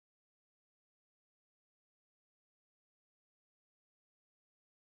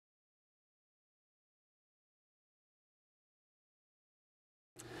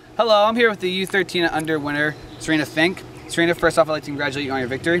Hello, I'm here with the U13 under winner, Serena Fink. Serena, first off, I'd like to congratulate you on your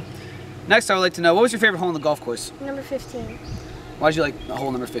victory. Next, I would like to know, what was your favorite hole on the golf course? Number 15. Why did you like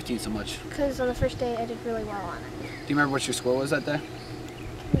hole number 15 so much? Because on the first day, I did really well on it. Do you remember what your score was that day?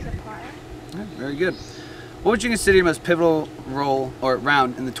 It was a par. Yeah, very good. What would you consider your most pivotal role or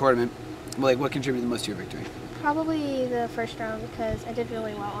round in the tournament? Like, what contributed the most to your victory? Probably the first round because I did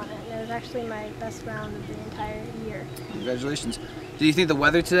really well on it. It was actually my best round of the entire year. Congratulations. Do you think the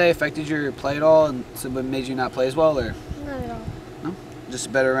weather today affected your play at all and so it made you not play as well, or? Not at all. No? Just a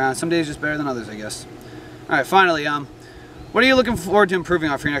better round. Some days just better than others, I guess. All right, finally, what are you looking forward to improving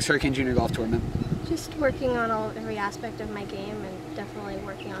on for your next Hurricane Junior Golf Tournament? Just working on every aspect of my game and definitely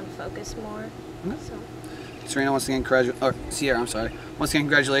working on focus more. Okay. So. Serena, once again, Sierra, I'm sorry. Once again,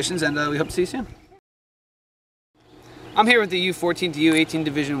 congratulations, and we hope to see you soon. I'm here with the U14 to U18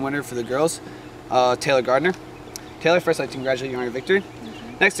 division winner for the girls, Taylor Gardner. Taylor, first I'd like to congratulate you on your victory.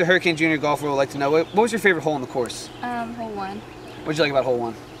 Next to Hurricane Junior Golf, we'd like to know, what was your favorite hole on the course? Hole 1. What did you like about hole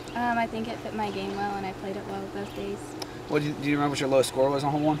 1? I think it fit my game well and I played it well both days. Do you remember what your lowest score was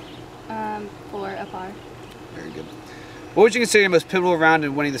on hole 1? 4, a par. Very good. What would you consider your most pivotal round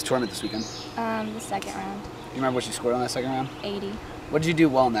in winning this tournament this weekend? The second round. Do you remember what you scored on that second round? 80. What did you do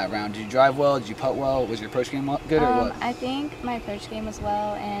well in that round? Did you drive well? Did you putt well? Was your approach game good or what? I think my approach game was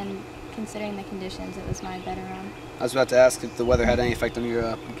well, and considering the conditions, it was my better round. I was about to ask if the weather had any effect on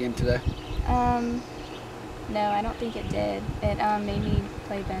your game today. No, I don't think it did. It made me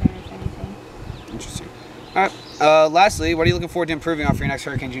play better, if anything. Interesting. All right. Lastly, what are you looking forward to improving on for your next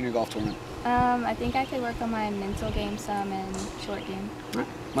Hurricane Junior Golf Tournament? I think I could work on my mental game some and short game. All right.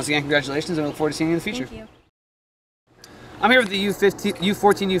 Once again, congratulations, and we look forward to seeing you in the future. Thank you. I'm here with the U14,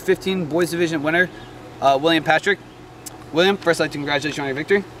 U15 Boys Division winner, William Patrick. William, first I'd like to congratulate you on your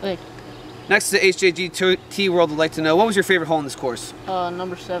victory. Thanks. Next to HJGT World, would like to know, what was your favorite hole in this course?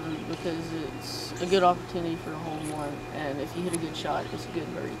 Number 7, because it's a good opportunity for a hole in one, and if you hit a good shot, it's a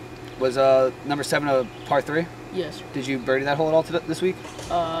good birdie. Was number 7 a par 3? Yes, sir. Did you birdie that hole at all this week?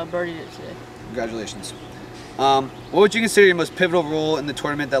 Birdied it today. Congratulations. What would you consider your most pivotal role in the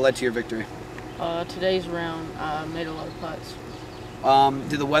tournament that led to your victory? Today's round, I made a lot of putts.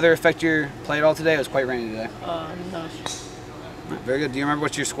 Did the weather affect your play at all today? It was quite rainy today. No, Very good. Do you remember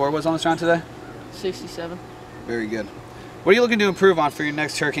what your score was on this round today? 67. Very good. What are you looking to improve on for your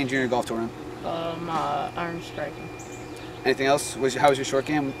next Hurricane Junior Golf Tournament? My iron striking. Anything else? How was your short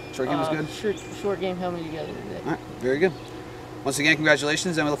game? Short game was good? Short game held me together today. All right. Very good. Once again,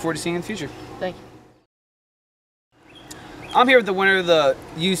 congratulations, and we look forward to seeing you in the future. Thank you. I'm here with the winner of the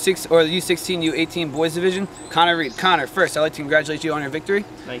U16, U18 Boys Division, Connor Reed. Connor, first, I'd like to congratulate you on your victory.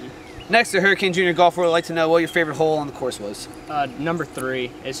 Thank you. Next to Hurricane Junior Golf, I'd like to know what your favorite hole on the course was. Number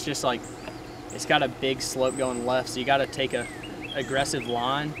 3. It's just like, it's got a big slope going left, so you got to take a aggressive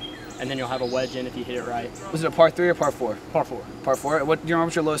line, and then you'll have a wedge in if you hit it right. Was it a par 3 or par 4? Par 4. Par 4. Do you remember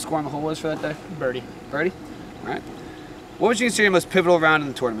what your lowest score on the hole was for that day? Birdie. Birdie? All right. What would you consider your most pivotal round in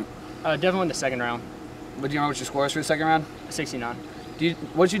the tournament? Definitely the second round. But do you remember what your score was for the second round? 69.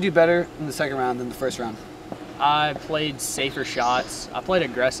 What did you do better in the second round than the first round? I played safer shots. I played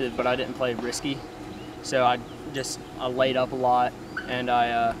aggressive, but I didn't play risky. So I laid up a lot, and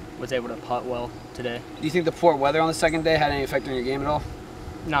I was able to putt well today. Do you think the poor weather on the second day had any effect on your game at all?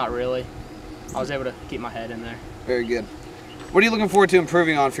 Not really. I was able to keep my head in there. Very good. What are you looking forward to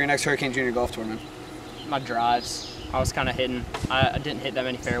improving on for your next Hurricane Junior Golf Tournament? My drives. I was kind of hitting. I didn't hit that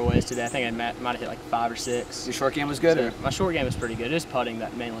many fairways today. I think I might have hit like 5 or 6. Your short game was good? So my short game was pretty good. It was putting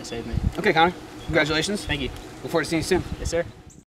that mainly saved me. Okay, Connor. Congratulations. Thank you. Look forward to seeing you soon. Yes, sir.